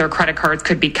 meaning that their credit cards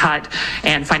could be cut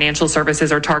and financial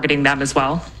services are targeting them as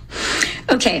well?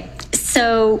 Okay,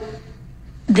 so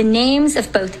the names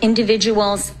of both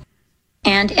individuals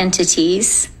and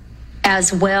entities,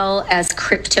 as well as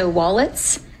crypto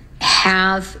wallets,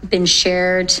 have been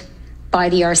shared by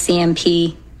the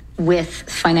RCMP with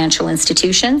financial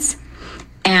institutions,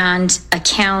 and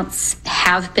accounts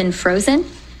have been frozen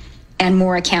and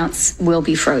more accounts will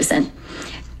be frozen.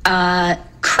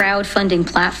 Crowdfunding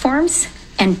platforms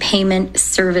and payment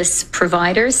service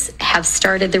providers have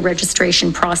started the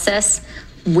registration process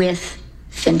with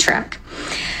FINTRAC.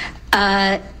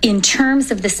 In terms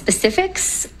of the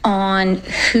specifics on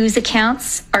whose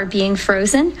accounts are being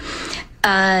frozen,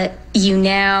 you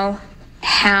now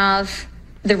have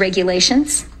the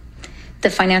regulations. The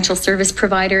financial service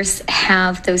providers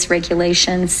have those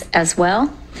regulations as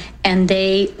well, and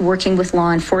they, working with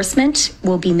law enforcement,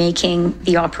 will be making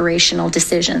the operational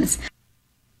decisions.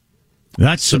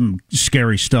 That's some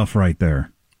scary stuff right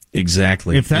there.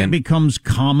 Exactly. If that becomes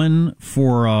common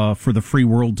for the free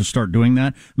world to start doing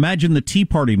that, imagine the Tea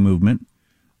Party movement.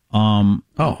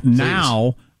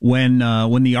 Now, when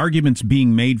the argument's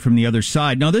being made from the other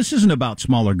side, now this isn't about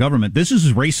smaller government. This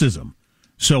is racism.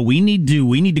 So we need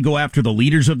to go after the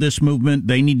leaders of this movement.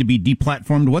 They need to be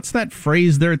deplatformed. What's that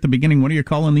phrase there at the beginning? What are you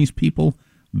calling these people?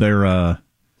 They're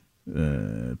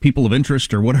people of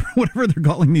interest or whatever they're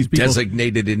calling these people.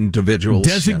 Designated individuals.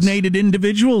 Designated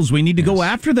individuals. We need to go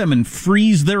after them and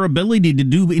freeze their ability to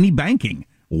do any banking.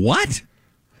 What?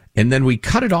 And then we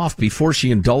cut it off before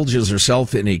she indulges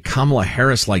herself in a Kamala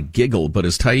Harris-like giggle. But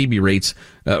as Taibbi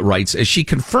writes, as she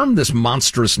confirmed this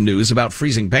monstrous news about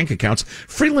freezing bank accounts,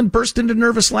 Freeland burst into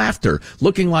nervous laughter,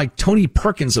 looking like Tony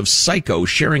Perkins of Psycho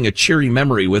sharing a cheery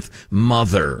memory with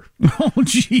Mother. Oh,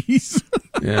 jeez.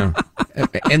 Yeah.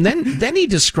 And then he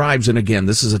describes, and again,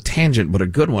 this is a tangent, but a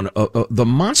good one, the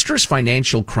monstrous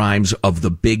financial crimes of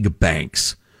the big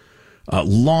banks.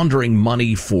 Laundering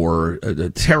money for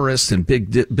terrorists and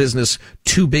big business,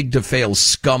 too big to fail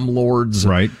scum lords,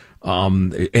 right?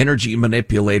 Energy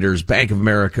manipulators, Bank of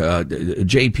America,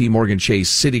 J.P. Morgan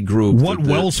Chase, Citigroup. What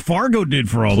Wells Fargo did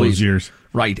for all those years,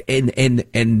 right? And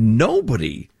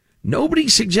nobody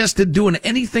suggested doing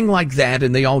anything like that,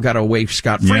 and they all got away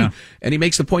scot-free. Yeah. And he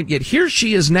makes the point, yet here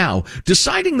she is now,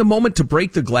 deciding the moment to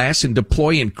break the glass and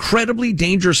deploy incredibly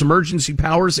dangerous emergency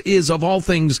powers is, of all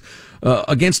things,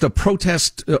 against a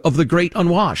protest of the great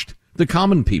unwashed, the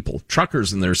common people,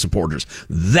 truckers and their supporters.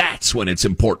 That's when it's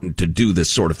important to do this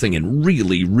sort of thing and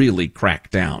really, really crack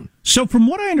down. So from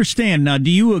what I understand, now, do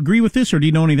you agree with this or do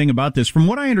you know anything about this? From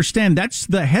what I understand, that's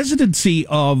the hesitancy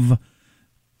of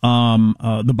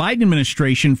the Biden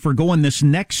administration for going this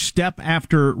next step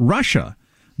after Russia.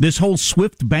 This whole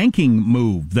SWIFT banking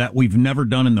move that we've never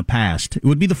done in the past. It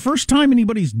would be the first time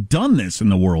anybody's done this in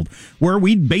the world, where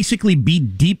we'd basically be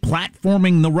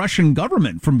deplatforming the Russian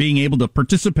government from being able to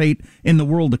participate in the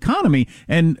world economy.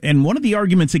 And one of the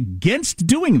arguments against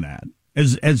doing that,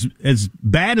 as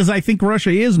bad as I think Russia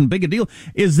is and big a deal,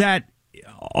 is that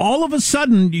all of a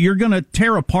sudden you're going to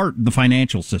tear apart the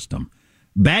financial system.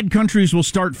 Bad countries will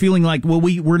start feeling like, well,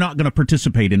 we're not going to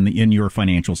participate in your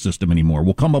financial system anymore.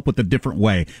 We'll come up with a different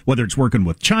way, whether it's working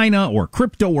with China or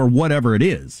crypto or whatever it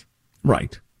is.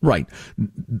 Right.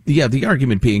 Yeah, the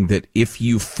argument being that if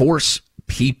you force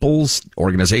people's,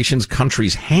 organizations,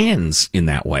 countries' hands in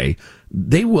that way,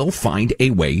 they will find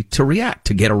a way to react,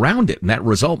 to get around it. And that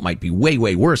result might be way,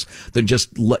 way worse than just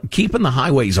keeping the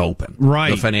highways open.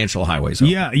 Right. The financial highways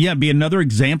open. Yeah. Be another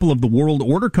example of the world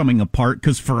order coming apart,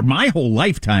 because for my whole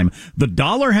lifetime, the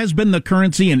dollar has been the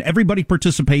currency and everybody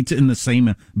participates in the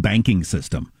same banking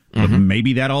system. But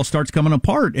maybe that all starts coming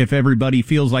apart if everybody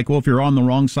feels like, well, if you're on the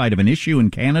wrong side of an issue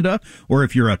in Canada, or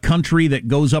if you're a country that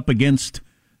goes up against,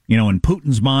 in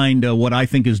Putin's mind, what I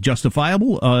think is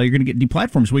justifiable, you're going to get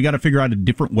deplatformed. So we got to figure out a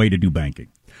different way to do banking.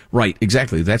 Right,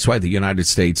 exactly. That's why the United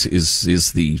States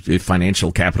is the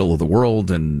financial capital of the world,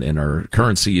 and our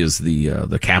currency is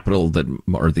the capital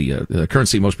the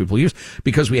currency most people use,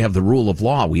 because we have the rule of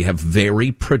law. We have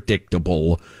very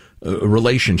predictable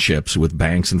relationships with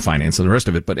banks and finance and the rest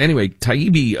of it. But anyway,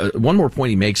 Taibbi, one more point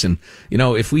he makes, and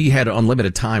if we had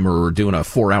unlimited time or were doing a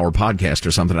 4-hour podcast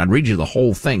or something, I'd read you the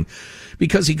whole thing,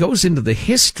 because he goes into the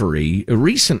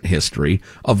recent history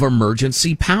of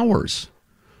emergency powers.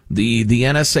 The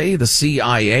NSA, the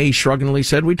CIA shrugingly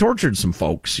said, we tortured some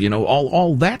folks,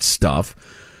 all that stuff.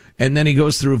 And then he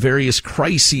goes through various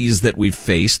crises that we've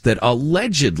faced that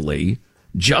allegedly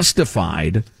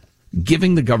justified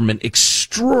giving the government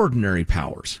extraordinary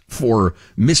powers for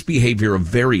misbehavior of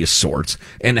various sorts,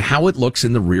 and how it looks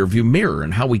in the rearview mirror,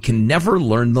 and how we can never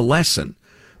learn the lesson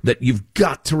that you've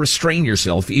got to restrain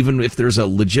yourself even if there's a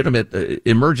legitimate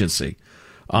emergency.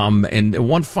 And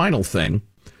one final thing,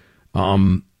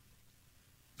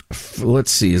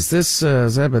 let's see, is this,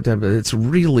 it's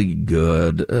really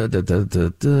good.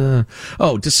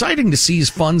 Deciding to seize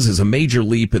funds is a major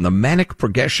leap in the manic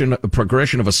progression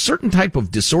of a certain type of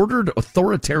disordered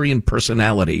authoritarian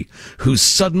personality who's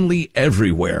suddenly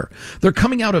everywhere. They're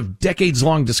coming out of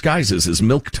decades-long disguises as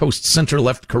milquetoast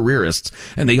center-left careerists,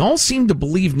 and they all seem to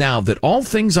believe now that all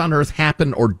things on earth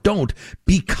happen or don't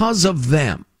because of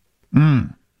them.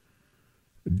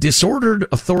 Disordered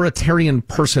authoritarian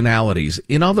personalities.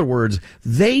 In other words,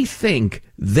 they think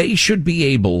they should be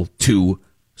able to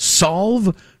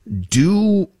solve,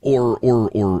 do,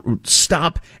 or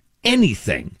stop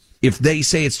anything if they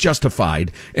say it's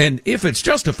justified. And if it's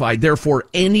justified, therefore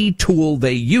any tool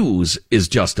they use is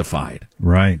justified.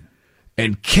 Right.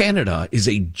 And Canada is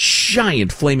a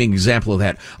giant flaming example of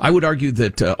that. I would argue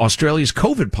that Australia's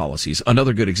COVID policies,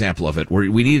 another good example of it,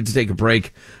 where we needed to take a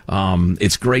break.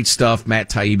 It's great stuff. Matt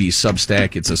Taibbi's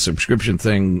Substack. It's a subscription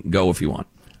thing. Go if you want.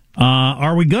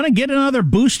 Are we going to get another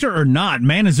booster or not?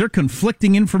 Man, is there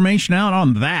conflicting information out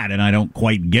on that? And I don't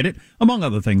quite get it, among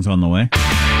other things on the way.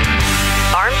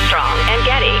 Armstrong and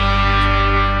Getty.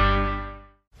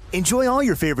 Enjoy all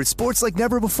your favorite sports like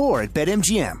never before at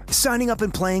BetMGM. Signing up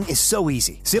and playing is so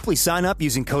easy. Simply sign up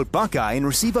using code Buckeye and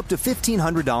receive up to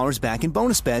 $1,500 back in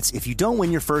bonus bets if you don't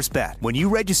win your first bet. When you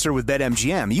register with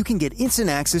BetMGM, you can get instant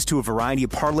access to a variety of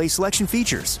parlay selection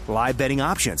features, live betting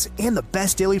options, and the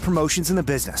best daily promotions in the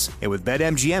business. And with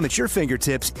BetMGM at your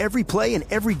fingertips, every play and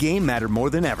every game matter more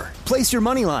than ever. Place your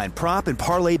moneyline, prop, and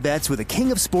parlay bets with the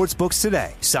king of sportsbooks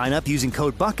today. Sign up using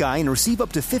code Buckeye and receive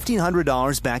up to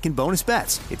 $1,500 back in bonus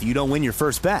bets if you don't win your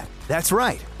first bet. That's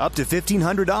right, up to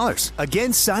 $1,500.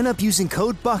 Again, sign up using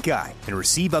code Buckeye and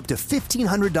receive up to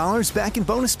 $1,500 back in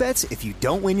bonus bets if you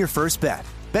don't win your first bet.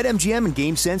 BetMGM and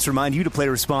GameSense remind you to play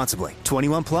responsibly.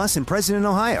 21 plus and present in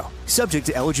Ohio. Subject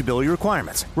to eligibility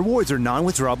requirements. Rewards are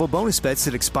non-withdrawable bonus bets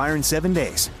that expire in 7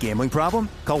 days. Gambling problem?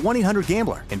 Call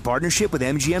 1-800-GAMBLER in partnership with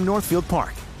MGM Northfield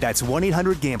Park. That's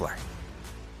 1-800-GAMBLER.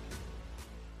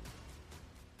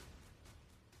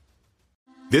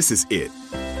 This is it.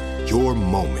 Your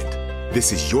moment.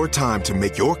 This is your time to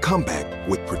make your comeback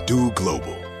with Purdue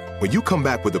Global. When you come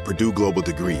back with a Purdue Global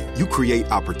degree, you create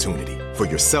opportunity for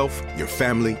yourself, your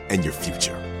family, and your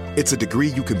future. It's a degree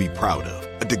you can be proud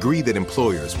of, a degree that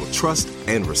employers will trust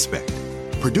and respect.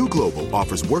 Purdue Global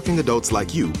offers working adults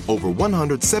like you over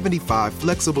 175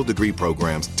 flexible degree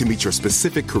programs to meet your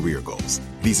specific career goals.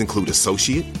 These include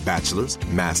associate, bachelor's,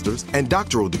 master's, and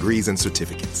doctoral degrees and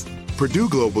certificates. Purdue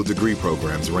Global degree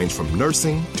programs range from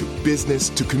nursing to business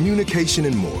to communication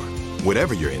and more.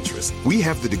 Whatever your interest, we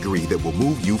have the degree that will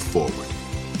move you forward.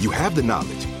 You have the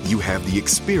knowledge, you have the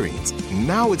experience.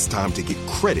 Now it's time to get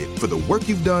credit for the work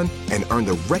you've done and earn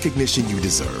the recognition you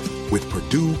deserve with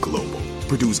Purdue Global,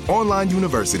 Purdue's online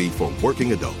university for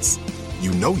working adults.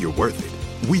 You know you're worth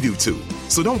it. We do too.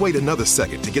 So don't wait another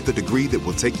second to get the degree that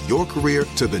will take your career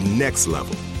to the next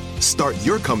level. Start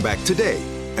your comeback today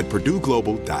at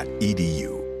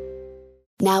purdueglobal.edu.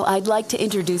 Now I'd like to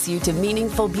introduce you to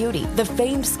Meaningful Beauty, the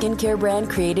famed skincare brand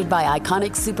created by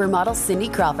iconic supermodel Cindy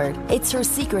Crawford. It's her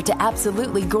secret to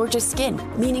absolutely gorgeous skin.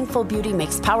 Meaningful Beauty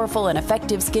makes powerful and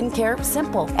effective skincare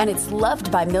simple, and it's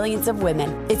loved by millions of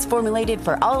women. It's formulated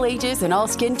for all ages and all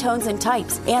skin tones and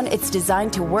types, and it's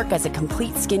designed to work as a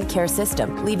complete skincare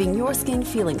system, leaving your skin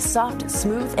feeling soft,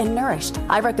 smooth, and nourished.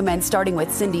 I recommend starting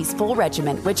with Cindy's full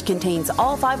regimen, which contains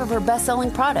all 5 of her best-selling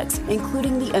products,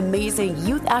 including the amazing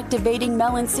youth-activating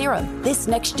Melon Serum. This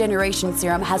next-generation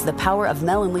serum has the power of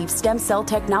melon leaf stem cell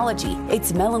technology.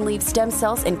 It's melon leaf stem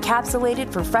cells encapsulated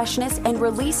for freshness and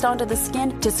released onto the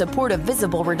skin to support a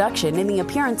visible reduction in the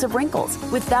appearance of wrinkles.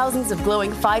 With thousands of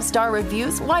glowing 5-star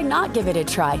reviews, why not give it a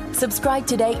try? Subscribe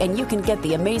today and you can get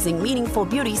the amazing Meaningful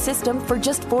Beauty system for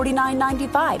just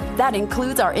 $49.95. That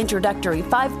includes our introductory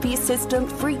 5-piece system,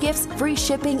 free gifts, free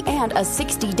shipping, and a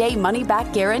 60-day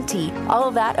money-back guarantee. All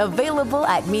of that available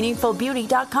at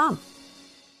meaningfulbeauty.com.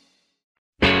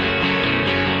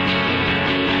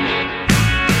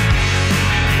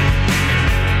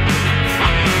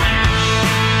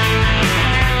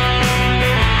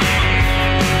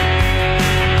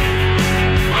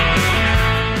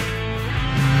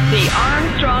 The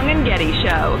Armstrong and Getty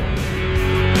Show.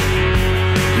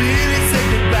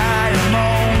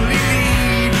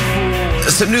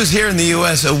 Some news here in the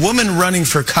U.S. A woman running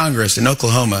for Congress in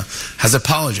Oklahoma has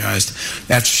apologized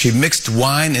after she mixed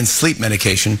wine and sleep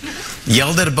medication,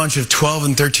 yelled at a bunch of 12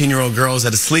 and 13-year-old girls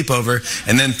at a sleepover,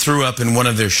 and then threw up in one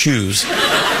of their shoes. The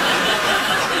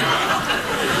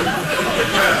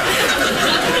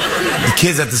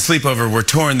kids at the sleepover were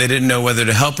torn. They didn't know whether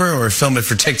to help her or film it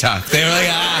for TikTok. They were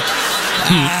like,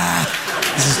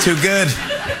 this is too good.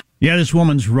 Yeah, this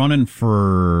woman's running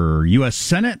for U.S.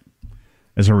 Senate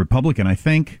as a Republican, I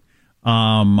think.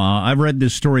 I read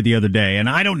this story the other day, and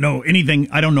I don't know anything.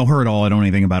 I don't know her at all. I don't know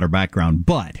anything about her background.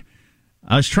 But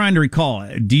I was trying to recall.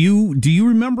 Do you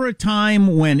remember a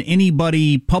time when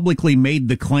anybody publicly made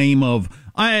the claim of,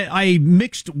 I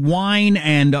mixed wine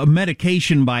and a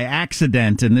medication by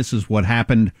accident, and this is what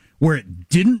happened, where it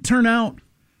didn't turn out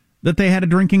that they had a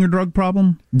drinking or drug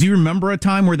problem? Do you remember a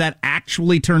time where that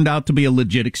actually turned out to be a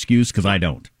legit excuse? Because I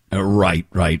don't. Right.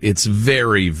 It's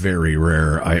very, very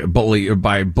rare. I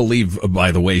believe,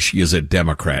 by the way, she is a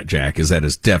Democrat, Jack, that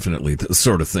is definitely the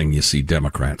sort of thing you see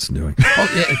Democrats doing.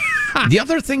 The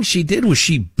other thing she did was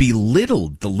she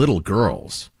belittled the little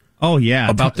girls. Oh, yeah.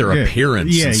 About their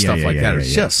appearance and stuff like that.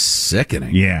 It's just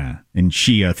sickening. Yeah. And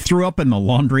she threw up in the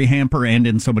laundry hamper and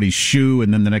in somebody's shoe.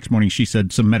 And then the next morning she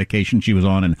said some medication she was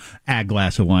on and a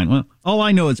glass of wine. Well, all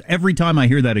I know is every time I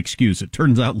hear that excuse, it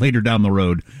turns out later down the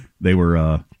road they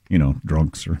were,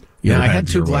 drunks or... Yeah, I had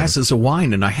 2 glasses of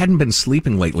wine, and I hadn't been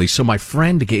sleeping lately, so my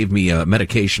friend gave me a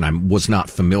medication I was not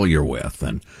familiar with.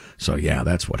 And so, yeah,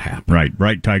 that's what happened.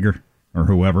 Right, Tiger, or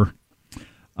whoever.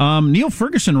 Neil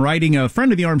Ferguson writing, a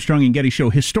friend of the Armstrong and Getty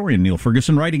Show, historian Neil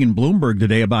Ferguson, writing in Bloomberg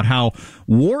today about how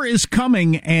war is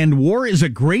coming and war is a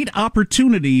great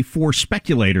opportunity for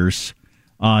speculators.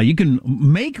 You can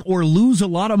make or lose a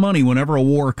lot of money whenever a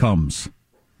war comes.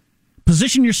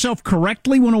 Position yourself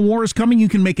correctly when a war is coming, you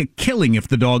can make a killing if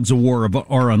the dogs of war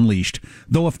are unleashed.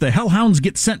 Though if the hellhounds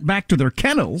get sent back to their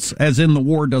kennels, as in the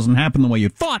war doesn't happen the way you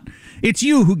thought, it's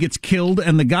you who gets killed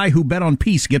and the guy who bet on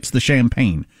peace gets the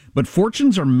champagne. But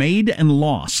fortunes are made and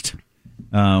lost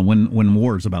when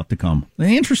war is about to come.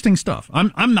 Interesting stuff.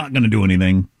 I'm not going to do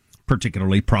anything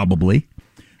particularly, probably.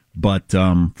 But,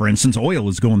 for instance, oil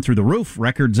is going through the roof.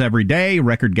 Records every day.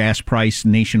 Record gas price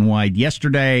nationwide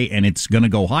yesterday, and it's going to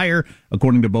go higher.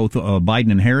 According to both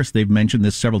Biden and Harris, they've mentioned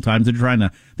this several times. They're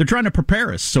trying to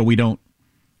prepare us so we don't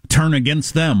turn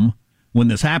against them when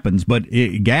this happens. But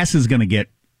gas is going to get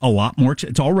a lot more.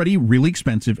 It's already really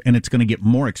expensive, and it's going to get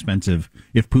more expensive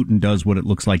if Putin does what it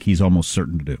looks like he's almost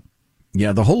certain to do.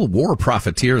 Yeah, the whole war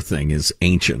profiteer thing is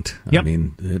ancient. Yep. I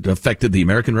mean, it affected the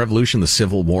American Revolution, the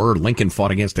Civil War. Lincoln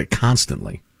fought against it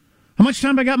constantly. How much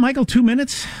time I got, Michael? 2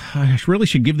 minutes? I really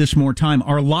should give this more time.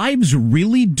 Our lives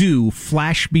really do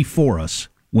flash before us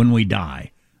when we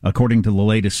die, according to the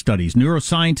latest studies.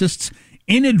 Neuroscientists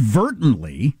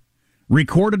inadvertently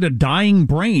recorded a dying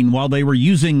brain while they were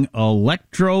using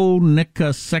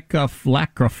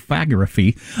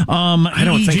electroencephalography. I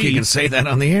don't think you can say that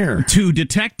on the air. To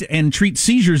detect and treat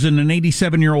seizures in an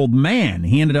 87-year-old man.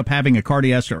 He ended up having a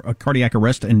cardiac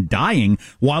arrest and dying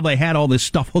while they had all this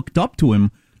stuff hooked up to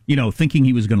him, thinking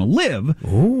he was going to live.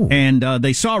 Ooh. And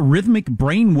they saw rhythmic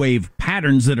brainwave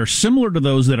patterns that are similar to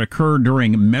those that occur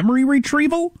during memory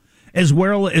retrieval, as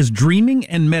well as dreaming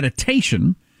and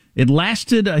meditation. It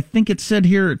lasted, I think it said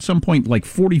here at some point, like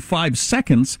 45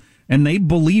 seconds, and they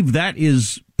believe that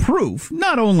is proof,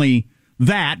 not only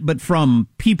that, but from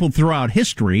people throughout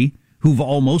history who've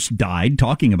almost died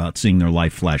talking about seeing their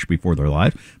life flash before their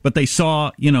life, but they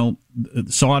saw it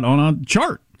on a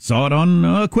chart, saw it on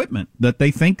equipment, that they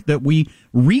think that we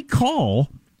recall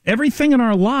everything in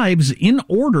our lives in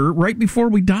order right before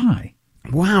we die.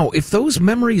 Wow, if those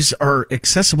memories are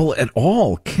accessible at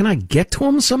all, can I get to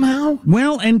them somehow?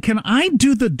 Well, and can I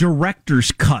do the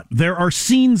director's cut? There are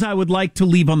scenes I would like to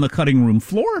leave on the cutting room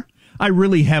floor. I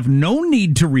really have no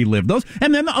need to relive those.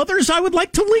 And then the others I would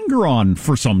like to linger on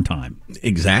for some time.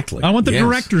 Exactly. I want the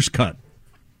director's cut.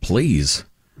 Please.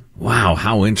 Wow,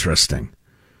 how interesting.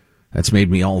 That's made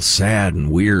me all sad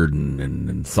and weird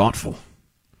and thoughtful.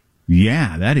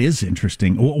 Yeah, that is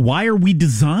interesting. Why are we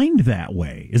designed that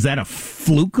way? Is that a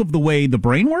fluke of the way the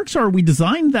brain works, or are we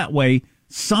designed that way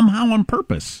somehow on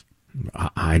purpose?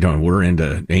 I don't. We're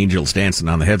into angels dancing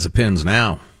on the heads of pins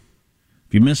now.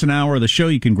 If you miss an hour of the show,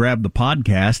 you can grab the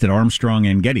podcast at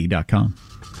ArmstrongandGetty.com.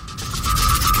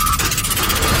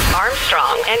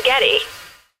 Armstrong and Getty.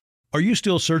 Are you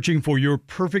still searching for your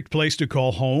perfect place to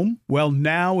call home? Well,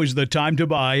 now is the time to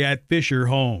buy at Fisher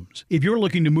Homes. If you're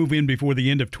looking to move in before the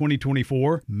end of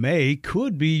 2024, May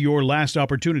could be your last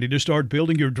opportunity to start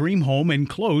building your dream home and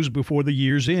close before the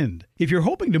year's end. If you're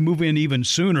hoping to move in even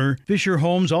sooner, Fisher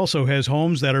Homes also has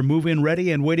homes that are move-in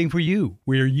ready and waiting for you,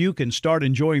 where you can start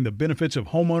enjoying the benefits of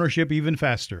homeownership even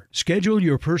faster. Schedule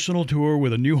your personal tour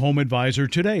with a new home advisor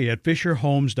today at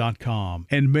FisherHomes.com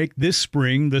and make this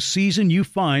spring the season you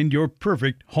find your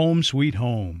perfect home sweet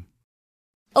home.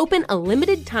 Open a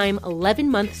limited-time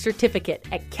 11-month certificate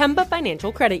at Kemba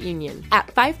Financial Credit Union. At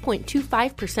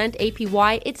 5.25%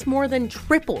 APY, it's more than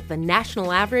triple the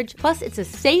national average, plus it's a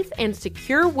safe and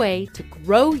secure way to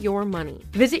grow your money.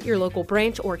 Visit your local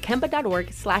branch or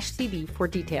kemba.org/cb for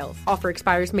details. Offer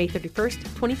expires May 31st,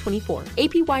 2024.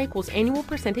 APY equals annual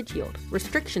percentage yield.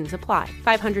 Restrictions apply.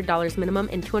 $500 minimum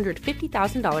and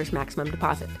 $250,000 maximum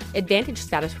deposit. Advantage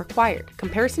status required.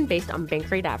 Comparison based on bank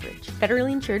rate average.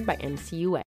 Federally insured by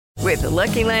NCUA. With the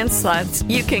Lucky Land Slots,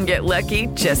 you can get lucky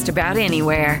just about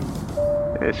anywhere.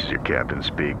 This is your captain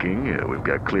speaking. We've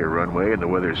got clear runway and the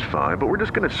weather's fine, but we're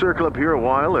just going to circle up here a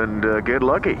while and get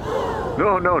lucky.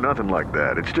 No, nothing like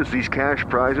that. It's just these cash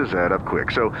prizes add up quick.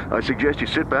 So I suggest you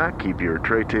sit back, keep your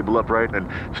tray table upright, and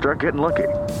start getting lucky.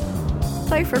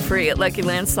 Play for free at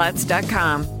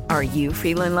LuckyLandSlots.com. Are you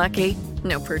feeling lucky?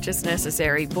 No purchase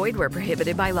necessary. Void where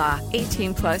prohibited by law.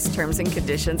 18+ terms and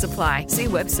conditions apply. See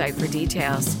website for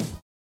details.